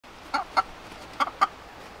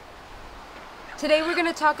Today we're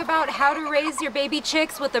going to talk about how to raise your baby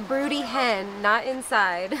chicks with a broody hen, not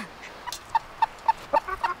inside.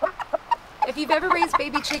 If you've ever raised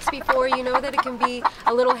baby chicks before, you know that it can be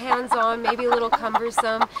a little hands-on, maybe a little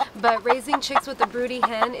cumbersome, but raising chicks with a broody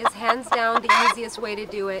hen is hands down the easiest way to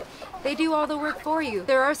do it. They do all the work for you.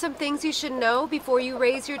 There are some things you should know before you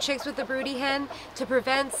raise your chicks with a broody hen to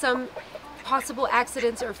prevent some possible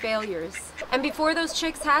accidents or failures. And before those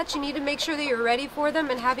chicks hatch, you need to make sure that you're ready for them,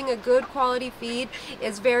 and having a good quality feed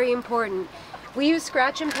is very important. We use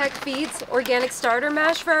Scratch and Peck feeds, organic starter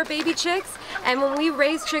mash for our baby chicks, and when we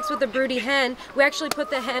raise chicks with a broody hen, we actually put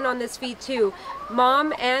the hen on this feed too.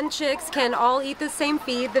 Mom and chicks can all eat the same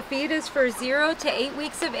feed. The feed is for 0 to 8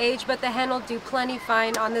 weeks of age, but the hen will do plenty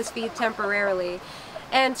fine on this feed temporarily.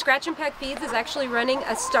 And Scratch and Peck Feeds is actually running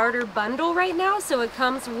a starter bundle right now, so it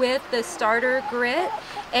comes with the starter grit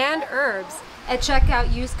and herbs. At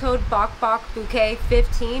checkout, use code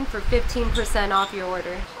BOKBOKBOUQUET15 for 15% off your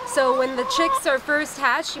order. So when the chicks are first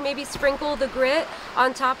hatched, you maybe sprinkle the grit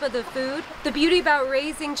on top of the food. The beauty about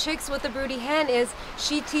raising chicks with a broody hen is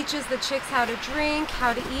she teaches the chicks how to drink,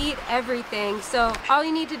 how to eat, everything. So all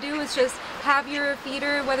you need to do is just have your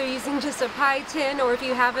feeder, whether you're using just a pie tin or if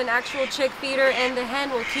you have an actual chick feeder, and the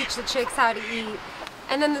hen will teach the chicks how to eat.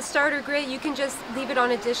 And then the starter grit, you can just leave it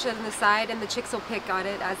on a dish on the side and the chicks will pick on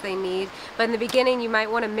it as they need. But in the beginning, you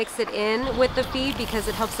might want to mix it in with the feed because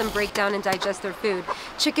it helps them break down and digest their food.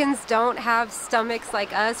 Chickens don't have stomachs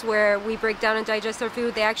like us where we break down and digest their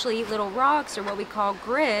food. They actually eat little rocks, or what we call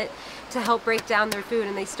grit, to help break down their food,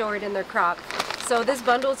 and they store it in their crop. So this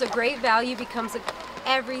bundle is a great value, becomes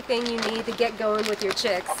everything you need to get going with your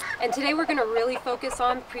chicks. And today we're going to really focus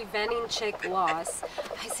on preventing chick loss.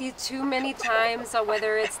 I see too many times,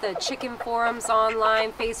 whether it's the chicken forums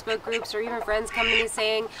online, Facebook groups, or even friends coming to me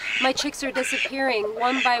saying, my chicks are disappearing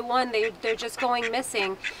one by one, they're just going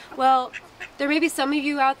missing. Well, there may be some of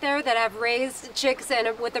you out there that have raised chicks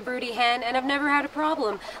with a broody hen and have never had a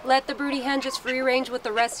problem. Let the broody hen just free range with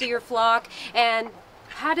the rest of your flock and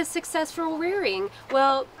had a successful rearing.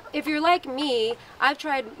 Well, if you're like me, I've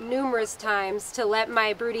tried numerous times to let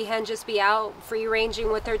my broody hen just be out free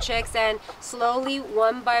ranging with her chicks, and slowly,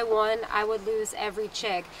 one by one, I would lose every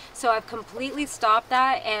chick. So I've completely stopped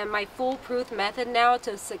that, and my foolproof method now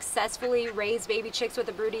to successfully raise baby chicks with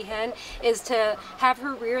a broody hen is to have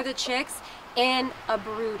her rear the chicks in a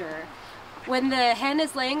brooder. When the hen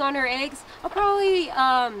is laying on her eggs, I'll probably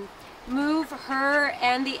move her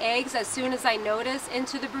and the eggs as soon as I notice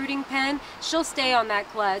into the brooding pen. She'll stay on that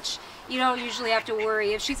clutch. You don't usually have to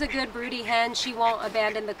worry. If she's a good broody hen, she won't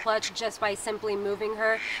abandon the clutch just by simply moving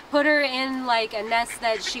her. Put her in like a nest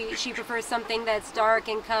that she prefers, something that's dark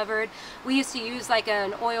and covered. We used to use like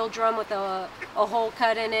an oil drum with a hole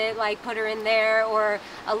cut in it, like put her in there, or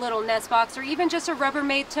a little nest box, or even just a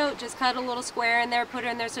Rubbermaid tote. Just cut a little square in there, put her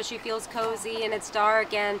in there so she feels cozy and it's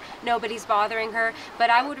dark and nobody's bothering her. But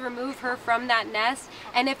I would remove her from that nest.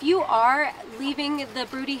 And if you are leaving the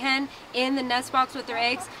broody hen in the nest box with her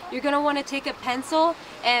eggs, you're going to want to take a pencil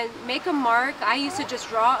and make a mark. I used to just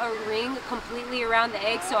draw a ring completely around the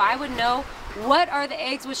egg so I would know what are the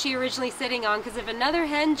eggs was she originally sitting on, because if another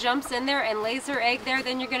hen jumps in there and lays her egg there,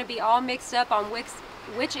 then you're going to be all mixed up on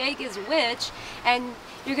which egg is which, and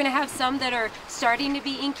you're going to have some that are starting to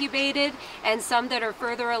be incubated and some that are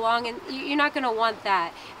further along, and you're not going to want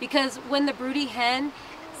that, because when the broody hen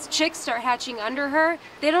chicks start hatching under her,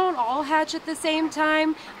 they don't all hatch at the same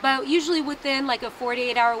time, but usually within like a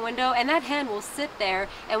 48-hour window, and that hen will sit there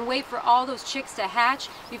and wait for all those chicks to hatch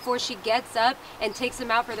before she gets up and takes them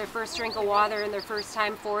out for their first drink of water and their first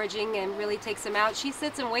time foraging, and really takes them out. She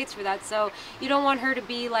sits and waits for that, so you don't want her to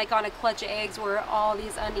be like on a clutch of eggs where all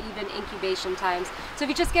these uneven incubation times. So if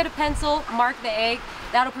you just get a pencil, mark the egg,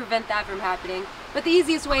 that'll prevent that from happening. But the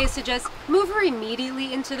easiest way is to just move her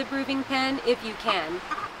immediately into the brooding pen if you can.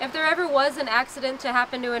 If there ever was an accident to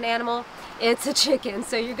happen to an animal, it's a chicken.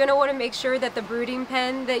 So you're going to want to make sure that the brooding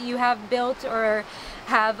pen that you have built or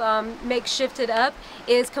have makeshifted up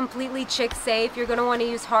is completely chick safe. You're going to want to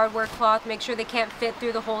use hardware cloth. Make sure they can't fit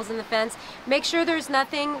through the holes in the fence. Make sure there's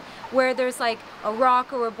nothing where there's like a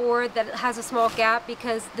rock or a board that has a small gap,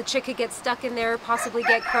 because the chick could get stuck in there, possibly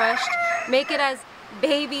get crushed. Make it as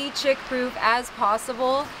baby chick proof as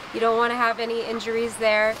possible. You don't want to have any injuries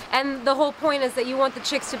there, and the whole point is that you want the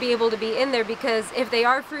chicks to be able to be in there, because if they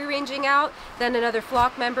are free ranging out, then another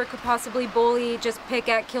flock member could possibly bully, just pick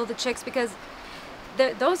at, kill the chicks, because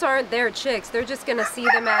those aren't their chicks. They're just gonna see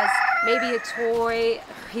them as maybe a toy,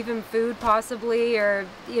 or even food possibly, or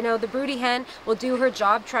you know, the broody hen will do her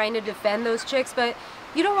job trying to defend those chicks, but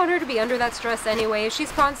you don't want her to be under that stress anyway. If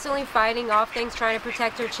she's constantly fighting off things, trying to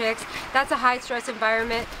protect her chicks, that's a high stress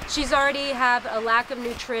environment. She's already have a lack of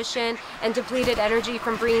nutrition and depleted energy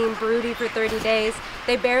from being broody for 30 days.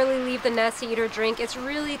 They barely leave the nest to eat or drink. It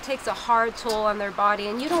really takes a hard toll on their body,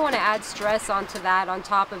 and you don't want to add stress onto that on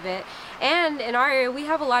top of it. And in our area, we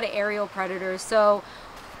have a lot of aerial predators, so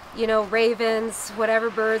you know, ravens, whatever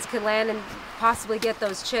birds could land and possibly get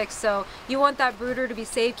those chicks. So you want that brooder to be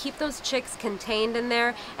safe, keep those chicks contained in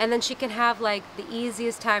there, and then she can have like the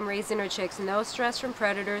easiest time raising her chicks. No stress from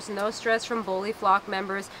predators, no stress from bully flock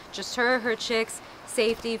members, just her chicks,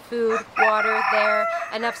 safety, food, water there,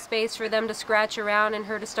 enough space for them to scratch around and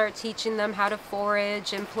her to start teaching them how to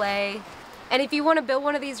forage and play. And if you want to build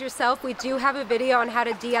one of these yourself, we do have a video on how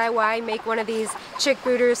to DIY make one of these chick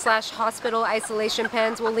brooders / hospital isolation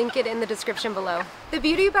pens. We'll link it in the description below. The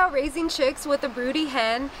beauty about raising chicks with a broody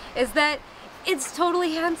hen is that it's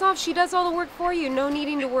totally hands-off. She does all the work for you. No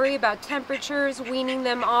needing to worry about temperatures, weaning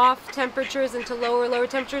them off temperatures into lower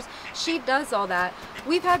temperatures. She does all that.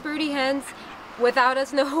 We've had broody hens, without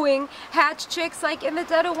us knowing, hatch chicks like in the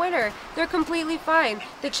dead of winter. They're completely fine.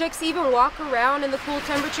 The chicks even walk around in the cool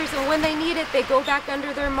temperatures, and when they need it, they go back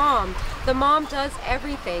under their mom. The mom does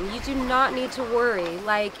everything. You do not need to worry.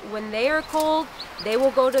 Like when they are cold, they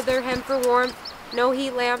will go to their hen for warmth. No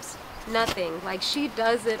heat lamps, nothing. Like she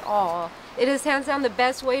does it all. It is hands down the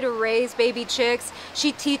best way to raise baby chicks.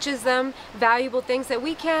 She teaches them valuable things that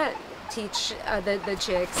we can't teach the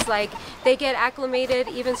chicks. Like they get acclimated,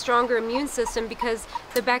 even stronger immune system because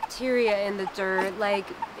the bacteria in the dirt, like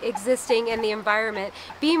existing in the environment.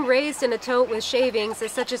 Being raised in a tote with shavings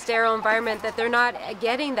is such a sterile environment that they're not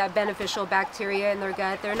getting that beneficial bacteria in their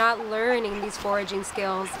gut. They're not learning these foraging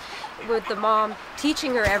skills with the mom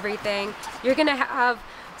teaching her everything. You're gonna have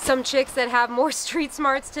some chicks that have more street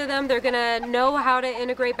smarts to them. They're gonna know how to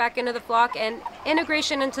integrate back into the flock, and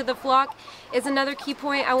integration into the flock is another key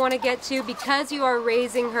point I want to get to. Because you are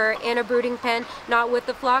raising her in a brooding pen, not with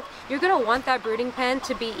the flock, you're gonna want that brooding pen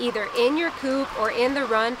to be either in your coop or in the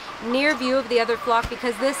run near view of the other flock,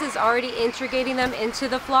 because this is already integrating them into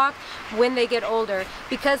the flock when they get older.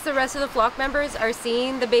 Because the rest of the flock members are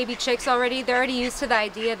seeing the baby chicks already, they're already used to the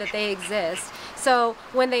idea that they exist. So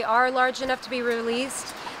when they are large enough to be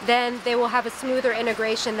released, then they will have a smoother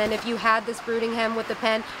integration than if you had this brooding hen with the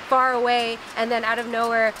pen far away and then out of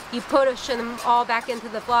nowhere you push them all back into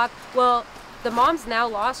the flock. Well, the mom's now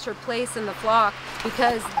lost her place in the flock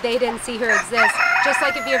because they didn't see her exist. Just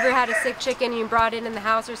like if you ever had a sick chicken and you brought it in the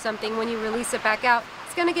house or something, when you release it back out,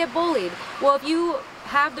 it's gonna get bullied. Well, if you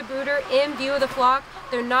have the brooder in view of the flock,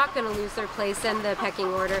 they're not going to lose their place in the pecking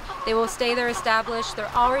order. They will stay there established, they'll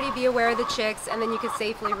already be aware of the chicks, and then you can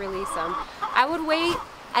safely release them. I would wait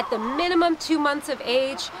at the minimum 2 months of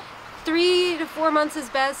age. 3 to 4 months is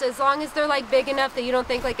best, as long as they're like big enough that you don't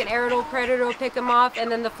think like an aerial predator will pick them off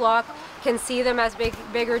and then the flock can see them as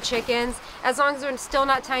bigger chickens. As long as they're still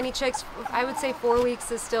not tiny chicks, I would say 4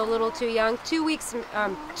 weeks is still a little too young.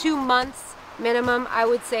 2 months minimum, I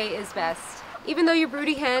would say, is best. Even though your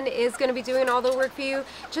broody hen is going to be doing all the work for you,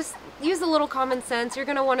 just use a little common sense. You're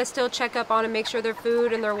going to want to still check up on and make sure their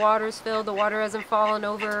food and their water's filled, the water hasn't fallen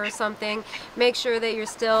over or something. Make sure that you're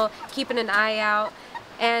still keeping an eye out.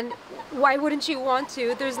 And why wouldn't you want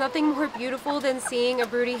to? There's nothing more beautiful than seeing a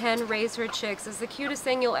broody hen raise her chicks. It's the cutest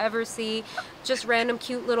thing you'll ever see. Just random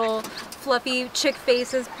cute little fluffy chick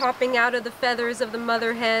faces popping out of the feathers of the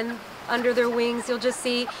mother hen. Under their wings, you'll just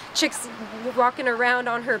see chicks walking around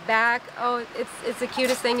on her back. Oh, it's the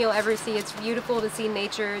cutest thing you'll ever see. It's beautiful to see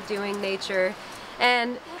nature doing nature.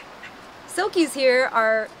 And silkies here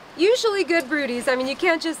are usually good broodies. I mean, you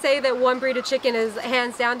can't just say that one breed of chicken is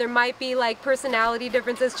hands down. There might be like personality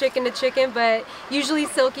differences chicken to chicken, but usually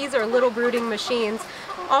silkies are little brooding machines.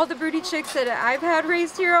 All the broody chicks that I've had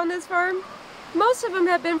raised here on this farm, most of them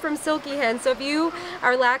have been from silky hens. So if you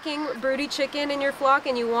are lacking broody chicken in your flock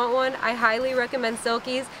and you want one, I highly recommend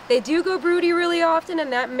silkies. They do go broody really often,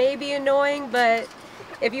 and that may be annoying, but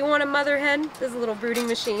if you want a mother hen, this is a little brooding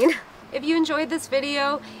machine. If you enjoyed this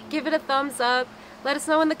video, give it a thumbs up. Let us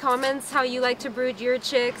know in the comments how you like to brood your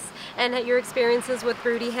chicks and your experiences with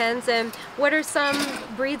broody hens, and what are some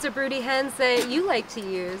breeds of broody hens that you like to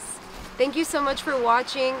use. Thank you so much for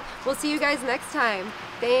watching. We'll see you guys next time.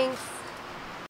 Thanks.